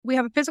we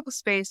have a physical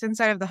space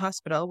inside of the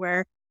hospital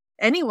where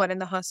anyone in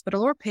the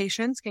hospital or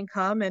patients can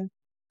come, and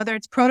whether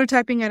it's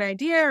prototyping an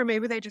idea or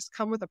maybe they just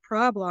come with a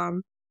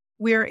problem,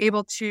 we're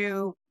able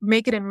to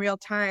make it in real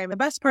time. The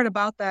best part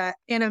about that,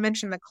 Anna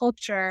mentioned the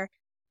culture.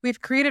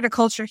 We've created a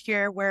culture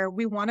here where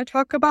we want to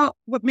talk about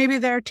what maybe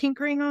they're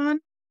tinkering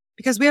on,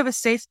 because we have a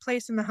safe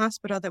place in the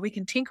hospital that we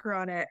can tinker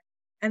on it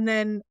and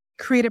then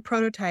create a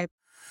prototype.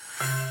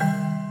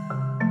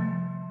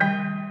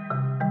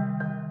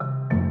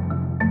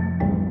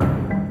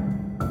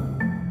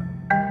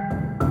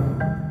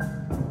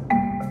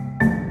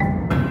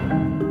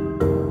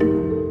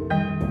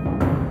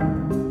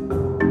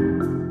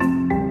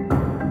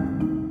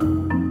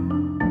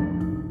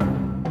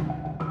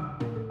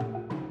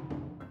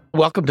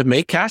 Welcome to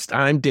MakeCast.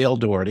 I'm Dale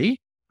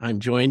Doherty. I'm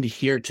joined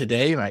here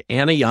today by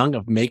Anna Young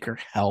of Maker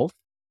Health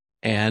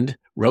and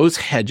Rose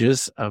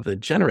Hedges of the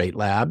Generate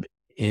Lab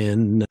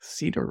in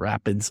Cedar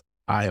Rapids,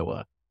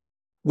 Iowa.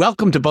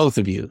 Welcome to both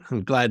of you.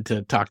 I'm glad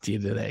to talk to you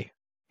today.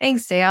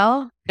 Thanks,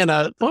 Dale.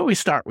 Anna, why don't we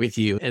start with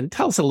you and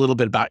tell us a little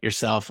bit about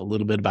yourself, a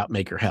little bit about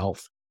Maker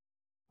Health.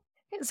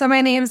 So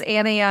my name's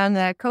Anna Young,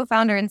 the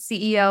co-founder and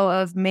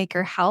CEO of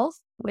Maker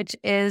Health, which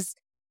is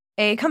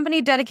a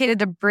company dedicated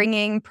to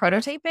bringing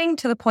prototyping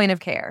to the point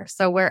of care.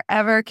 So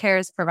wherever care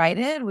is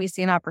provided, we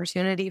see an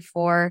opportunity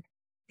for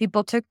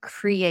people to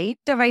create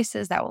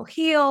devices that will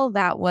heal,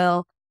 that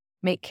will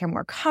make care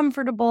more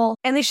comfortable,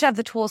 and they should have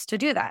the tools to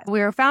do that. We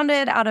were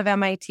founded out of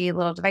MIT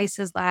Little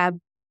Devices Lab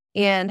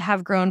and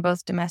have grown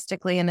both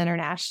domestically and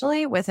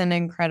internationally with an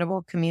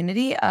incredible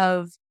community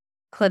of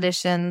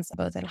clinicians,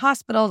 both in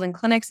hospitals and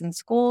clinics and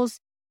schools,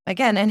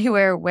 again,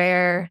 anywhere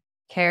where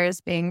care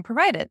is being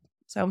provided.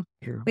 So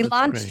we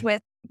launched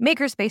with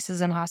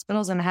makerspaces in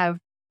hospitals and have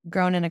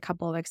grown in a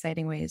couple of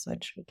exciting ways,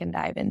 which we can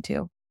dive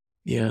into.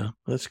 Yeah,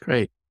 that's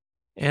great.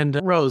 And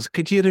Rose,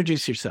 could you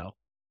introduce yourself?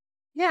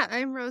 Yeah,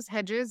 I'm Rose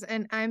Hedges,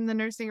 and I'm the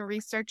Nursing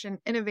Research and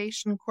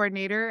Innovation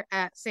Coordinator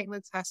at St.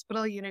 Luke's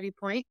Hospital, Unity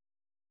Point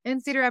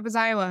in Cedar Rapids,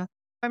 Iowa.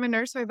 I'm a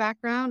nurse by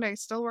background. I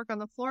still work on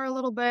the floor a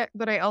little bit,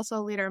 but I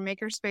also lead our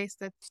makerspace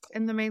that's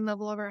in the main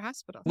level of our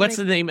hospital. What's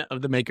the name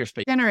of the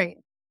makerspace?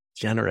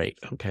 Generate.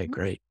 Okay,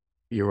 great.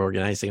 You're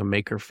organizing a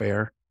maker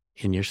fair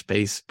in your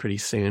space pretty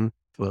soon.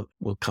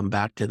 We'll come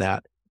back to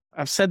that.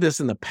 I've said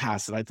this in the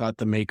past that I thought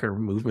the maker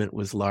movement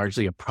was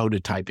largely a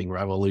prototyping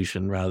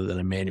revolution rather than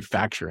a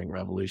manufacturing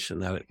revolution,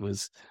 that it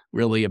was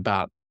really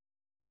about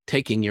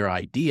taking your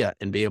idea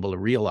and be able to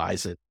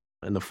realize it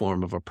in the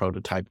form of a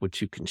prototype,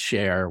 which you can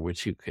share,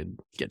 which you could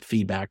get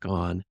feedback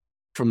on.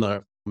 From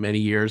the many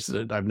years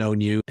that I've known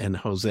you and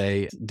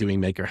Jose doing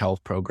Maker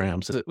Health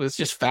programs, it was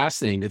just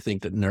fascinating to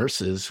think that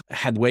nurses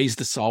had ways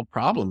to solve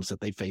problems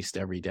that they faced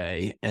every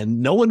day,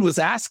 and no one was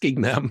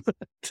asking them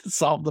to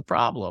solve the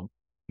problem.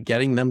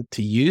 Getting them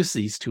to use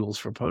these tools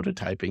for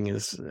prototyping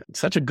is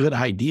such a good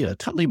idea.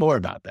 Tell me more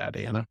about that,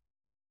 Anna.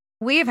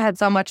 We've had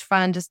so much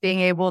fun just being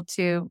able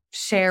to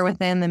share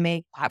within the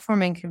Make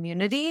platform and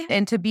community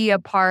and to be a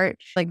part,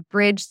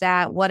 bridge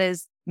that, what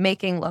does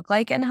making look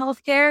like in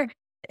healthcare?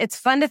 It's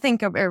fun to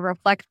think of or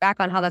reflect back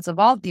on how that's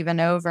evolved even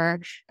over,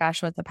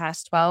 the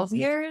past 12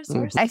 years.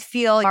 Mm-hmm. I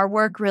feel our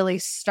work really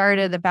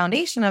started, the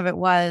foundation of it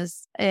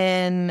was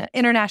in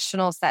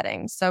international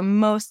settings. So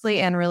mostly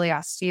in really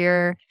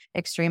austere,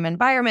 extreme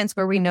environments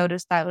where we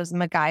noticed that was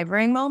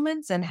MacGyvering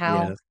moments and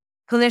how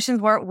clinicians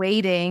weren't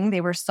waiting.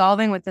 They were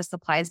solving with the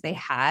supplies they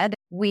had.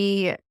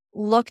 We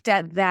looked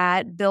at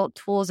that, built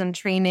tools and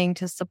training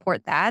to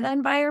support that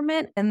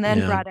environment, and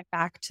then brought it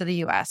back to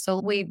the US. So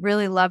we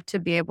really love to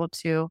be able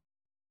to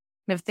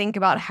think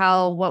about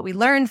how what we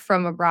learned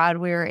from abroad,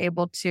 we were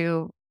able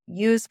to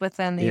use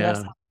within the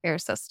US healthcare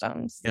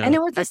systems. Yeah. And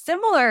it was a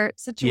similar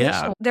situation.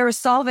 Yeah. They were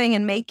solving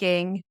and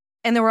making,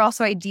 and there were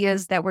also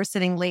ideas that were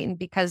sitting latent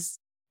because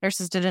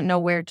nurses didn't know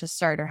where to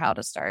start or how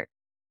to start.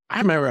 I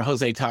remember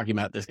Jose talking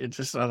about this. It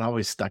just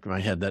always stuck in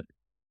my head that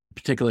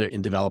particularly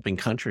in developing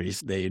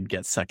countries, they'd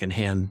get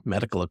secondhand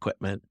medical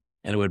equipment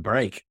and it would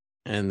break.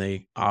 And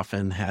they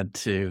often had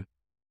to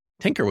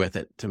tinker with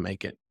it to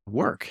make it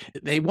work.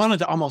 They wanted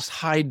to almost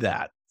hide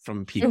that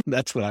from people.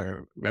 That's what I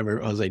remember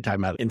Jose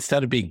talking about.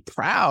 Instead of being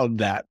proud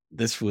that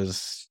this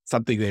was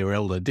something they were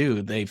able to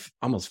do, they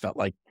almost felt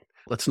like,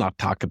 let's not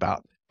talk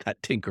about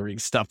that tinkering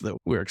stuff that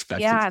we're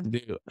expected to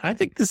do. I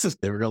think this is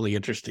the really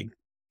interesting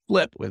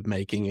flip with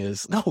making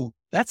is, no,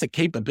 that's a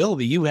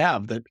capability you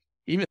have that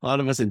even a lot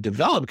of us in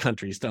developed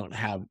countries don't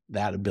have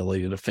that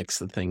ability to fix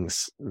the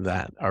things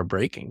that are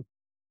breaking.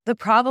 The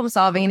problem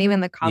solving and even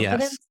the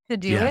confidence to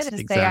do it,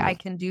 to say, I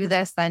can do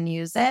this, then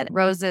use it.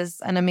 Rose is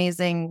an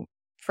amazing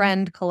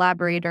friend,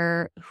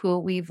 collaborator who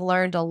we've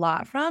learned a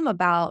lot from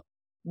about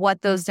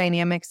what those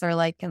dynamics are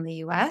like in the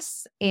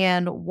US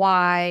and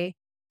why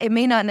it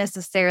may not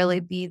necessarily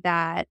be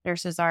that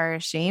nurses are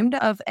ashamed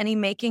of any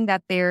making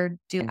that they're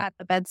doing at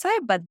the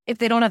bedside, but if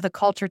they don't have the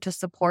culture to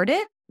support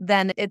it,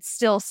 then it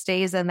still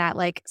stays in that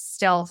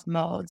stealth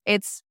mode.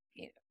 It's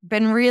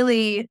been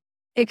really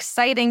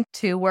exciting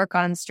to work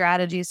on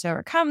strategies to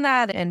overcome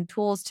that and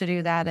tools to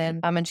do that.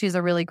 And she's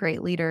a really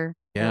great leader.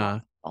 Yeah.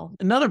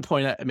 Another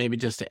point, maybe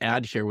just to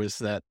add here, was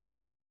that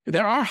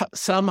there are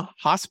some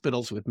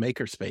hospitals with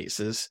maker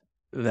spaces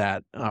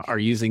that are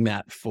using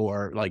that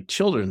for like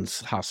children's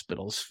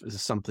hospitals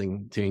is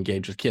something to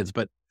engage with kids.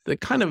 But the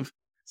kind of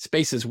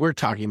spaces we're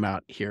talking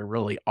about here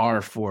really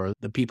are for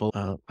the people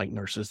like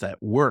nurses that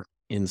work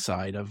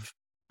inside of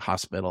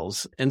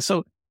hospitals. And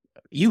so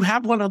you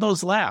have one of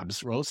those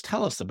labs, Rose.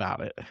 Tell us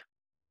about it.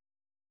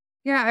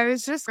 Yeah, I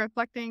was just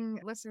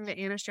reflecting, listening to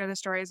Anna share the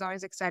story is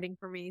always exciting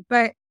for me.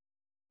 But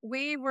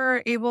we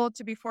were able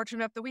to be fortunate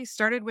enough that we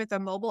started with a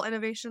mobile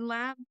innovation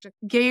lab to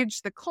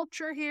gauge the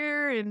culture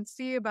here and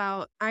see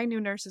about I knew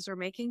nurses were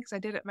making because I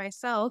did it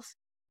myself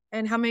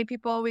and how many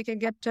people we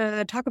could get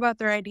to talk about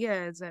their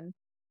ideas. And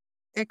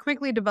it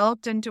quickly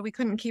developed into we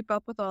couldn't keep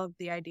up with all of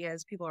the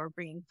ideas people were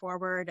bringing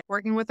forward.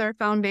 Working with our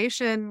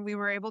foundation, we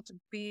were able to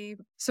be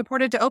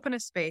supported to open a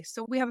space.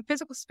 So we have a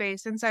physical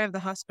space inside of the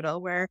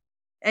hospital where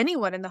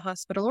anyone in the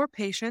hospital or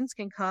patients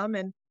can come,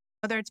 and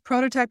whether it's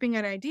prototyping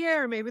an idea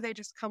or maybe they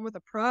just come with a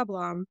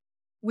problem,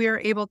 we are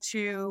able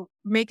to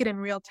make it in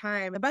real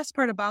time. The best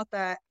part about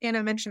that,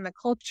 Anna mentioned the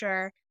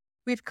culture.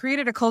 We've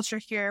created a culture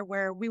here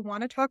where we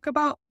want to talk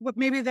about what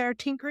maybe they're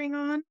tinkering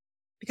on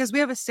because we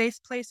have a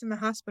safe place in the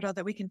hospital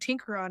that we can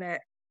tinker on it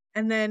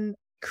and then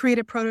create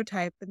a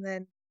prototype and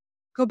then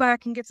go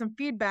back and get some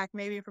feedback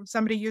maybe from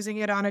somebody using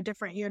it on a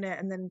different unit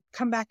and then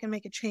come back and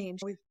make a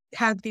change. We've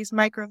had these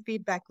micro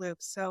feedback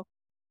loops. So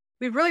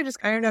we've really just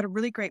ironed out a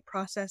really great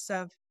process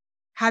of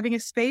having a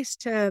space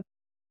to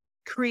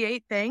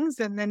create things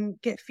and then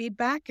get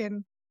feedback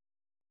and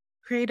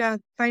create a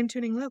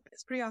fine-tuning loop.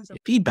 It's pretty awesome.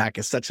 Feedback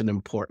is such an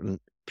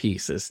important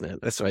piece, isn't it?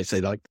 That's why I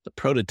say like the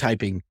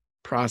prototyping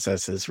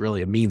process is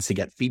really a means to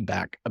get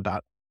feedback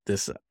about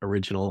this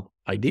original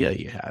idea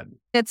you had.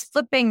 It's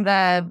flipping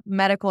the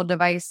medical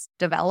device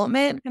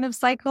development kind of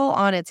cycle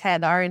on its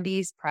head, the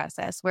R&D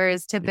process,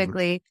 whereas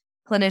typically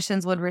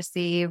clinicians would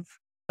receive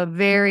a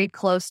very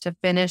close to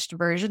finished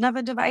version of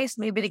a device,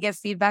 maybe to get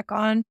feedback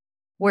on,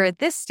 where at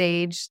this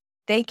stage,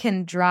 they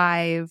can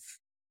drive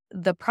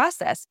the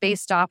process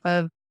based off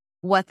of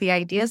what the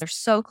ideas are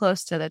so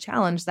close to the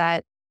challenge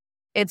that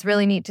it's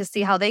really neat to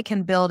see how they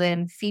can build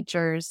in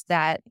features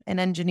that an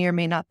engineer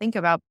may not think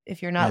about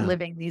if you're not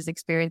living these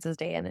experiences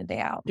day in and day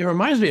out. It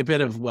reminds me a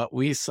bit of what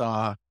we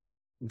saw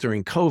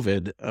during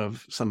COVID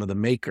of some of the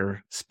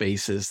maker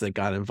spaces that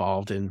got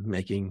involved in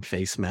making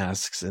face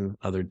masks and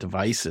other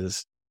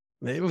devices.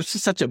 It was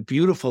just such a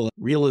beautiful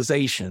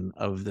realization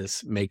of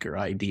this maker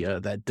idea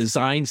that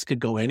designs could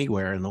go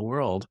anywhere in the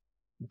world,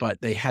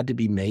 but they had to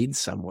be made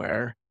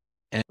somewhere.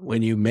 And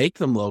when you make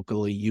them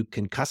locally, you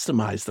can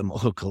customize them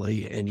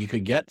locally and you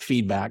could get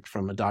feedback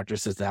from a doctor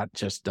says that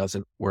just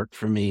doesn't work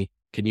for me.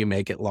 Can you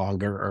make it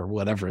longer or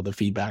whatever the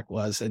feedback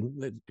was?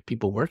 And the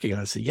people working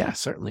on it said, yeah,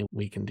 certainly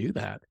we can do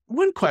that.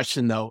 One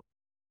question though,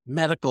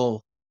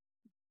 medical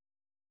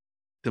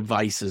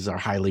devices are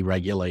highly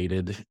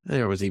regulated.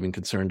 There was even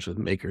concerns with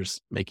makers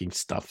making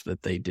stuff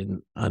that they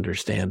didn't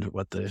understand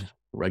what the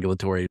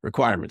regulatory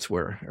requirements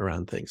were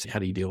around things. How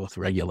do you deal with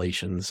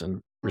regulations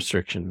and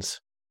restrictions?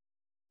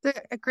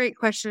 A great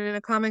question and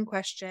a common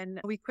question.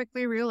 We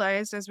quickly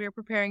realized as we were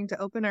preparing to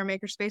open our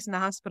makerspace in the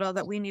hospital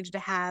that we needed to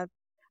have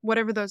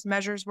whatever those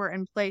measures were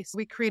in place.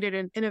 We created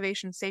an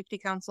Innovation Safety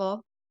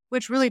Council,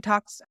 which really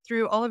talks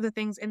through all of the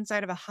things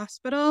inside of a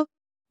hospital,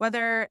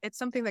 whether it's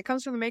something that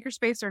comes from the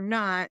makerspace or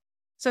not.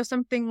 So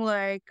something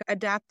like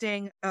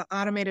adapting an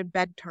automated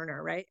bed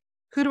turner, right?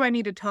 Who do I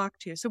need to talk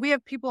to? So we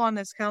have people on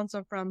this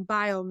council from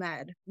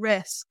biomed,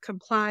 risk,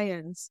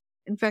 compliance,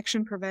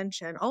 infection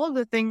prevention, all of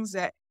the things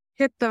that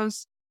hit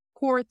those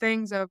core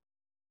things of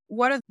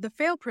what are the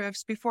fail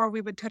proofs before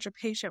we would touch a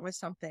patient with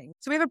something.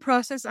 So we have a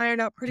process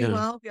ironed out pretty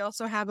well. We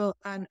also have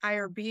an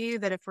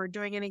IRB that if we're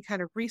doing any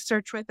kind of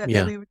research with it,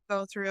 that we would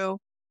go through.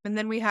 And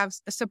then we have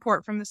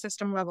support from the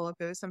system level if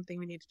it was something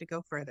we needed to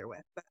go further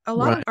with. But a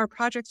lot of our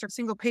projects are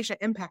single patient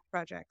impact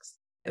projects.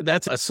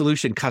 That's a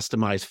solution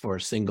customized for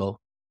a single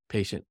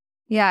patient.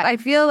 Yeah, I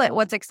feel that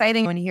what's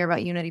exciting when you hear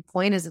about Unity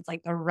Point is it's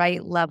like the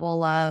right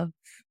level of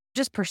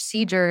just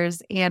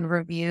procedures and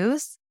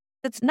reviews.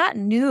 It's not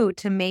new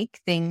to make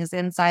things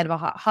inside of a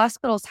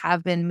hospitals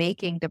have been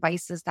making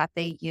devices that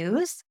they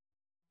use,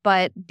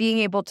 but being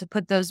able to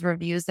put those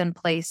reviews in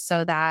place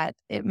so that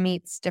it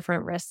meets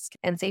different risk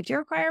and safety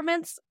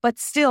requirements, but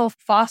still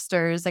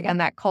fosters, again,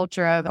 that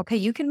culture of, okay,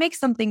 you can make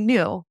something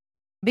new.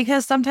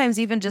 Because sometimes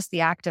even just the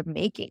act of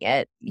making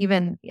it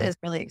even is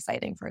really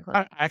exciting for a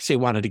clinic. I actually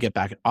wanted to get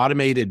back.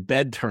 Automated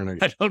bed turner.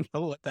 I don't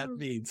know what that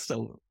means.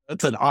 So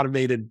it's an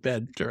automated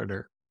bed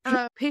turner.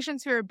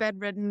 Patients who are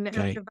bedridden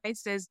have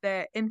devices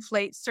that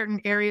inflate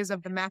certain areas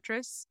of the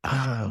mattress.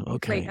 Oh,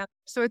 okay.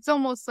 So it's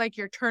almost like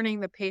you're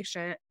turning the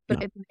patient,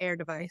 but it's an air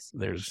device.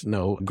 There's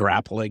no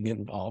grappling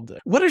involved.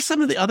 What are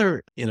some of the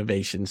other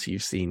innovations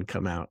you've seen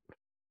come out?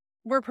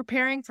 We're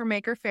preparing for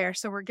Maker Faire,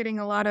 so we're getting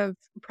a lot of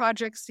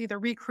projects either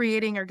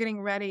recreating or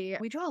getting ready.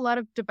 We do a lot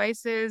of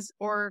devices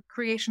or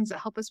creations that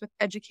help us with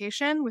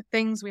education, with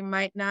things we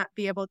might not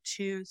be able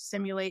to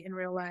simulate in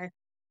real life.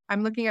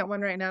 I'm looking at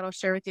one right now. I'll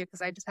share with you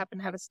because I just happen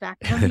to have a stack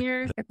of them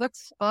here. It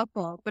looks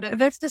awful, but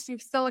that's just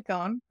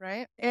silicone,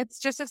 right? It's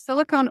just a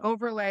silicone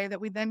overlay that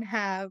we then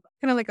have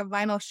kind of like a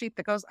vinyl sheet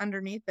that goes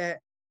underneath it.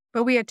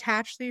 But we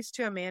attach these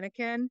to a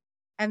mannequin,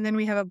 and then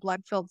we have a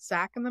blood-filled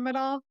sac in the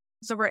middle.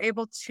 So we're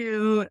able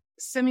to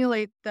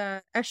simulate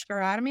the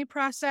eschorotomy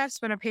process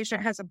when a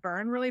patient has a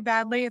burn really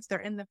badly if they're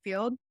in the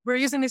field. We're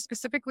using this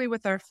specifically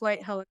with our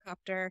flight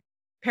helicopter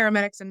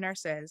paramedics and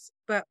nurses,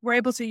 but we're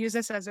able to use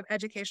this as an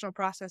educational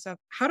process of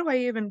how do I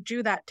even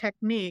do that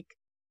technique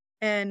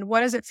and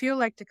what does it feel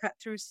like to cut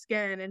through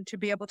skin and to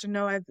be able to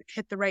know I've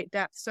hit the right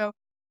depth. So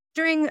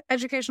doing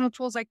educational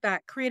tools like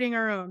that, creating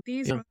our own,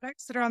 these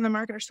products that are on the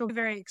market are still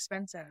very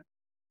expensive.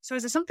 So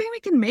is it something we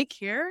can make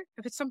here?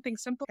 If it's something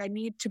simple, I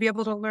need to be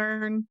able to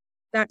learn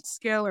that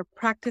skill or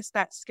practice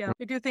that skill.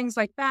 We do things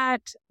like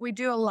that. We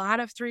do a lot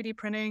of 3D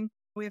printing.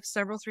 We have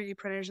several 3D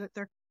printers that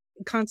they're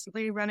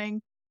constantly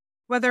running.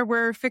 Whether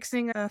we're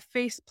fixing a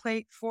face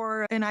plate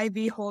for an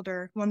IV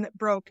holder, one that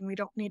broke, and we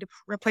don't need to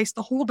replace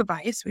the whole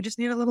device. We just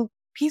need a little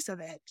piece of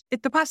it.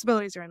 The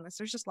possibilities are endless.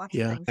 There's just lots of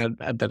things. Yeah,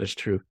 I bet it's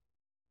true.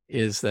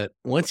 Is that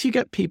once you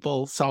get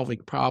people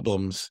solving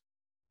problems,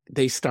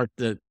 they start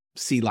to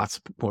see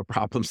lots more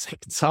problems they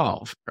can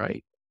solve,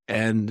 right?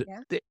 And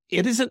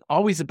it isn't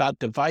always about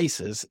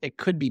devices. It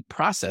could be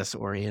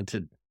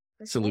process-oriented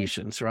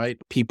solutions, right?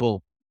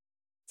 People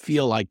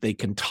feel like they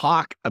can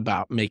talk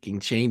about making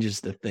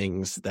changes to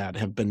things that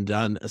have been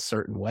done a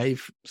certain way,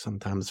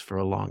 sometimes for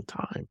a long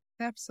time.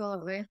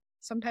 Absolutely.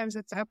 Sometimes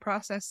it's a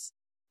process,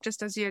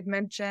 just as you had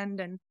mentioned,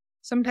 and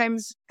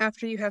sometimes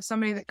after you have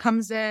somebody that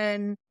comes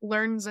in,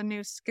 learns a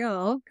new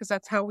skill, because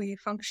that's how we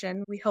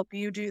function, we help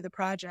you do the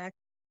project.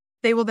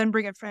 They will then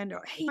bring a friend,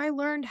 or, hey, I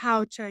learned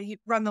how to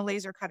run the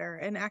laser cutter,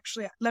 and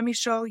actually, let me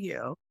show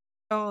you.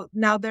 So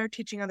now they're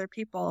teaching other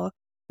people.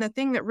 The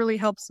thing that really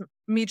helps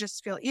me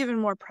just feel even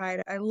more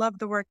pride, I love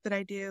the work that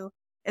I do,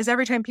 is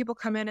every time people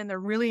come in and they're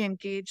really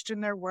engaged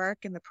in their work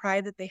and the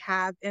pride that they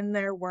have in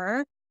their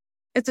work,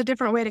 it's a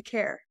different way to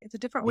care. It's a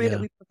different way that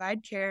we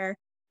provide care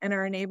and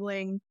are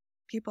enabling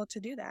people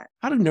to do that.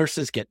 How do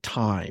nurses get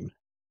time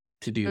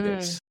to do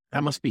this?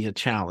 That must be a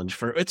challenge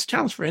it's a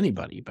challenge for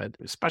anybody, but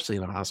especially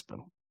in a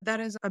hospital. That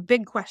is a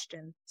big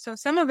question. So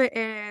some of it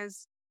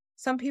is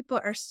some people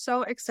are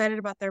so excited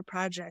about their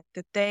project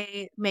that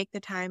they make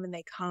the time and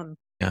they come.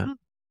 Yeah.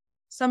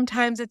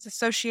 Sometimes it's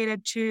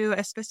associated to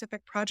a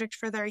specific project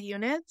for their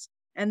units,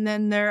 and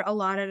then they're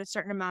allotted a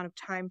certain amount of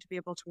time to be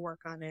able to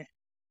work on it.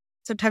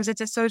 Sometimes it's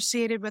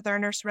associated with our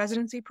nurse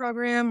residency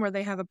program where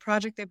they have a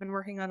project they've been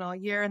working on all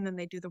year, and then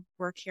they do the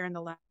work here in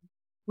the lab.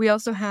 We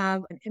also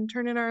have an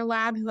intern in our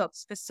lab who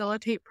helps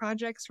facilitate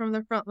projects from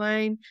the front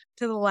line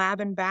to the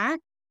lab and back.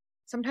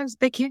 Sometimes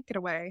they can't get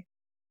away.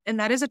 And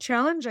that is a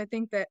challenge. I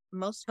think that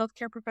most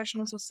healthcare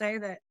professionals will say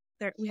that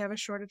we have a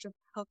shortage of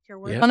healthcare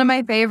workers. One of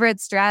my favorite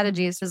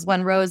strategies is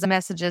when Rose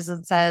messages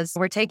and says,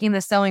 we're taking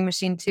the sewing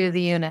machine to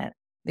the unit.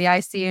 The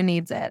ICU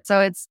needs it. So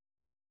it's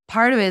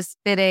part of it is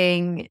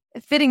fitting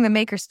the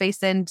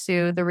makerspace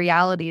into the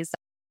realities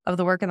of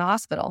the work in the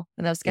hospital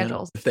and those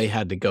schedules. If they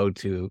had to go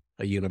to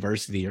a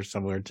university or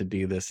somewhere to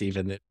do this,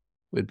 even it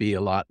would be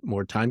a lot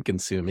more time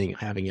consuming.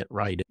 Having it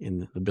right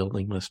in the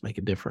building must make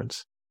a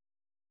difference.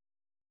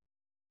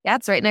 Yeah,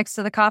 it's right next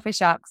to the coffee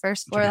shop,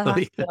 first floor of the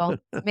hospital.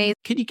 Amazing.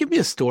 Can you give me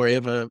a story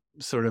of a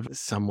sort of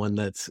someone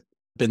that's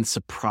been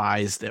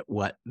surprised at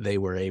what they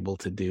were able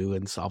to do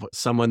and solve it?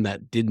 Someone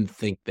that didn't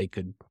think they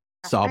could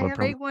solve a problem?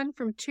 I have one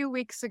from 2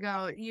 weeks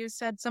ago. You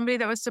said somebody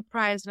that was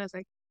surprised, and I was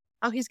like,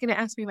 oh, he's going to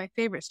ask me my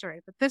favorite story.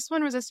 But this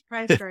one was a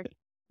surprise story.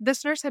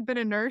 This nurse had been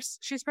a nurse.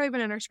 She's probably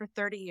been a nurse for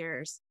 30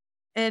 years.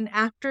 And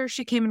after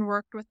she came and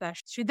worked with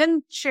us, she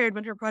then shared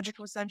when her project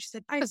was done, she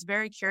said, I was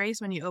very curious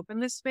when you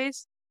opened this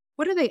space.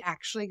 What are they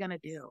actually going to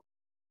do?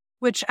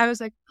 Which I was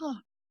like, oh,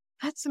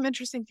 that's some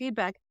interesting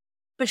feedback.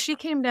 But she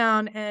came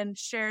down and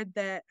shared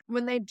that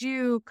when they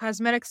do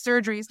cosmetic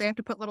surgeries, they have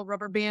to put little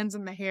rubber bands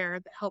in the hair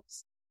that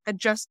helps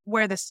adjust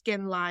where the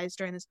skin lies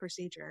during this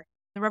procedure.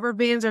 The rubber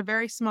bands are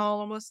very small,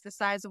 almost the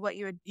size of what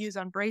you would use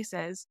on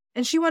braces.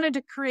 And she wanted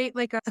to create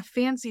like a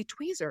fancy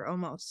tweezer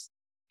almost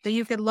that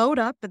you could load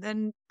up and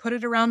then put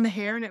it around the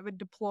hair and it would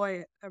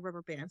deploy a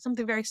rubber band.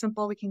 Something very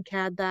simple. We can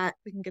CAD that.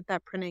 We can get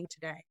that printing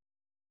today.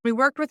 We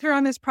worked with her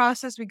on this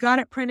process. We got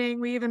it printing.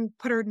 We even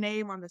put her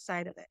name on the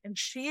side of it. And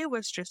she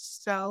was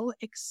just so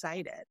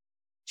excited.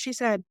 She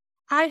said,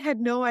 I had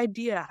no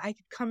idea I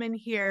could come in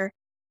here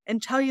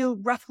and tell you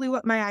roughly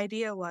what my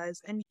idea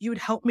was, and you would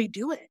help me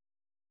do it.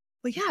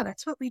 Well, yeah,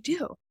 that's what we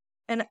do.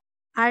 And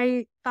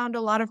I found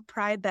a lot of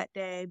pride that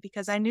day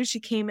because I knew she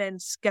came in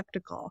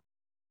skeptical.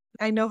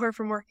 I know her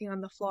from working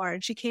on the floor,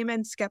 and she came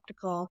in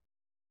skeptical,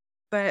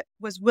 but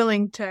was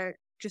willing to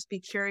just be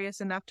curious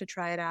enough to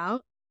try it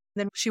out.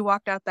 Then she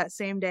walked out that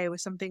same day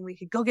with something we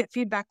could go get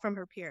feedback from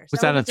her peers.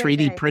 Was that a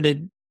 3D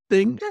printed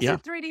thing? Just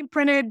a 3D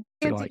printed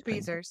fancy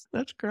tweezers.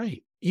 That's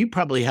great. You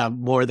probably have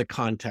more of the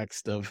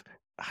context of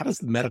how does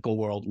the medical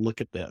world look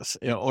at this,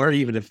 or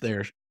even if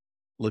they're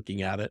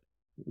looking at it.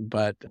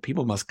 But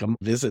people must come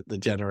visit the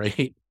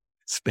Generate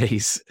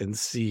space and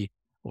see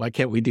Why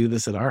can't we do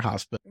this at our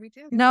hospital? We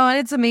do. No, and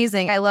it's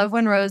amazing. I love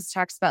when Rose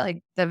talks about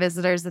like the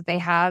visitors that they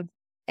have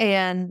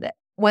and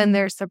when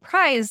they're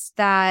surprised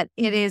that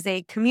it is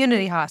a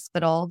community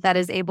hospital that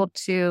is able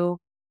to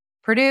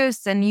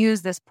produce and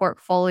use this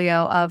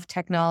portfolio of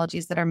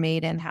technologies that are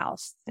made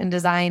in-house and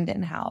designed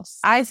in-house.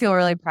 I feel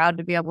really proud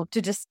to be able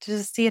to just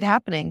see it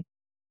happening.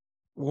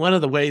 One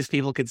of the ways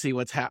people can see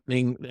what's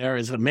happening there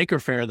is a maker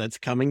fair that's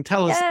coming.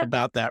 Tell us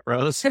about that,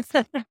 Rose.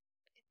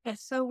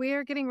 So we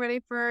are getting ready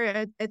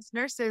for it's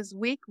Nurses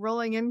Week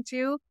rolling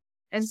into.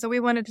 And so we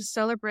wanted to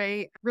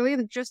celebrate really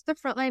just the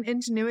frontline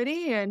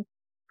ingenuity and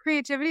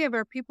creativity of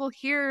our people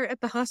here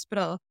at the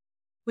hospital.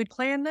 We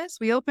planned this.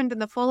 We opened in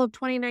the fall of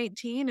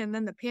 2019 and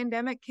then the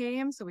pandemic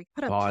came. So we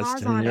put a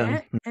pause on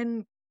it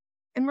and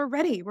we're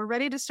ready. We're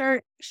ready to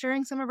start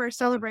sharing some of our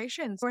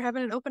celebrations. We're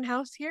having an open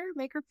house here,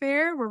 Maker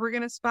Fair, where we're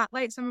going to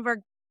spotlight some of our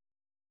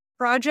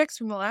projects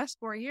from the last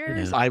 4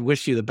 years. Yeah, I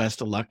wish you the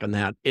best of luck on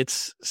that.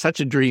 It's such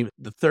a dream.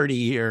 The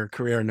 30-year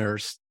career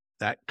nurse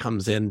that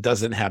comes in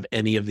doesn't have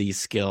any of these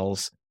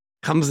skills,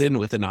 comes in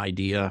with an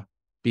idea,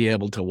 be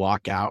able to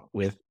walk out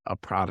with a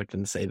product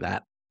and say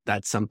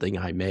that's something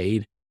I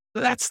made.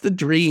 That's the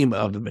dream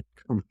of the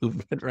maker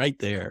movement right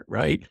there,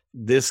 right?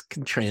 This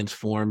can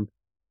transform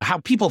how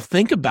people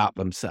think about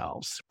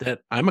themselves,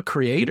 that I'm a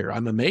creator,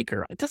 I'm a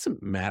maker. It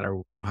doesn't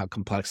matter how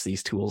complex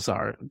these tools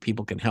are.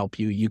 People can help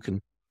you. You can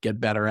get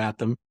better at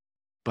them.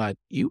 But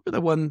you were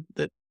the one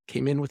that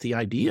came in with the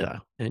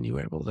idea and you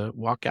were able to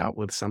walk out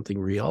with something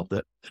real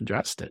that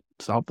addressed it,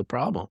 solved the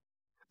problem.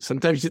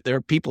 Sometimes there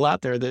are people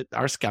out there that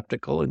are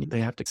skeptical and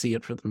they have to see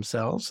it for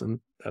themselves. And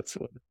that's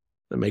what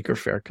the Maker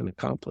Fair can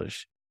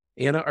accomplish.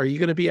 Anna, are you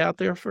going to be out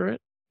there for it?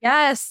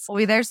 Yes. We'll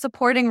be there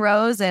supporting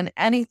Rose and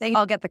anything.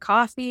 I'll get the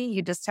coffee.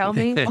 You just tell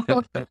me.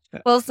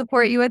 We'll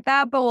support you with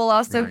that. But we'll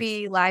also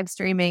be live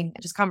streaming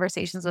just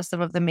conversations with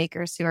some of the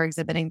makers who are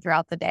exhibiting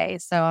throughout the day.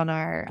 So on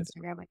our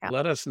Instagram account.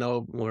 Let us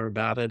know more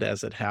about it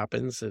as it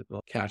happens.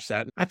 We'll catch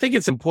that. I think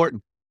it's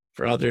important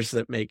for others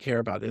that may care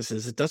about this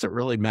is it doesn't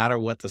really matter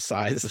what the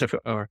size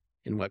or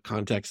in what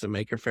context the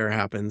Maker Fair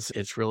happens.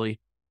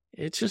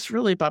 It's just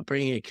really about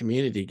bringing a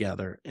community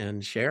together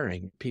and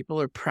sharing.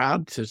 People are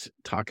proud to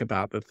talk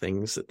about the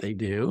things that they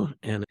do,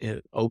 and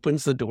it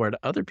opens the door to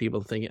other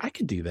people thinking, I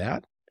could do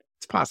that.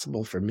 It's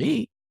possible for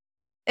me.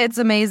 It's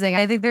amazing.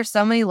 I think there's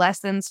so many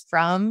lessons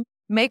from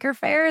Maker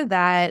Fair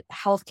that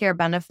healthcare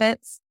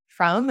benefits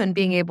from, and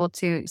being able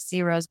to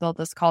see Rose build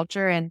this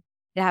culture and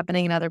it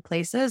happening in other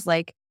places,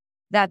 like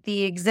that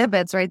the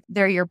exhibits, right,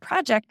 they're your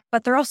project,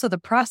 but they're also the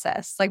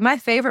process. Like my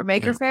favorite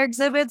Maker Fair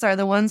exhibits are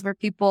the ones where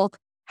people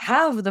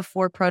have the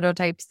 4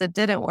 prototypes that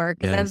didn't work.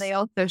 And then they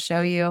also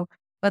show you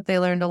what they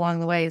learned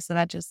along the way. So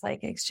that just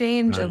like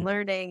exchange and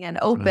learning and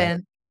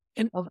open.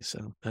 And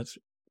so that's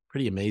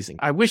pretty amazing.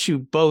 I wish you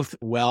both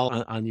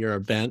well on your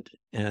event.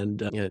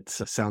 And it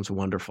sounds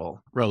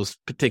wonderful. Rose,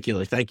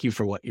 particularly, thank you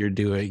for what you're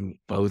doing,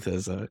 both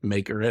as a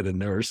maker and a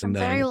nurse. I'm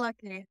very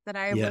lucky that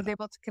I was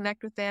able to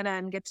connect with Anna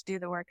and get to do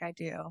the work I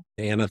do.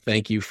 Anna,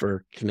 thank you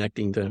for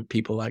connecting to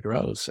people like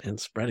Rose and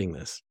spreading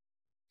this.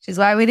 She's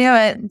why we do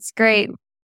it. It's great.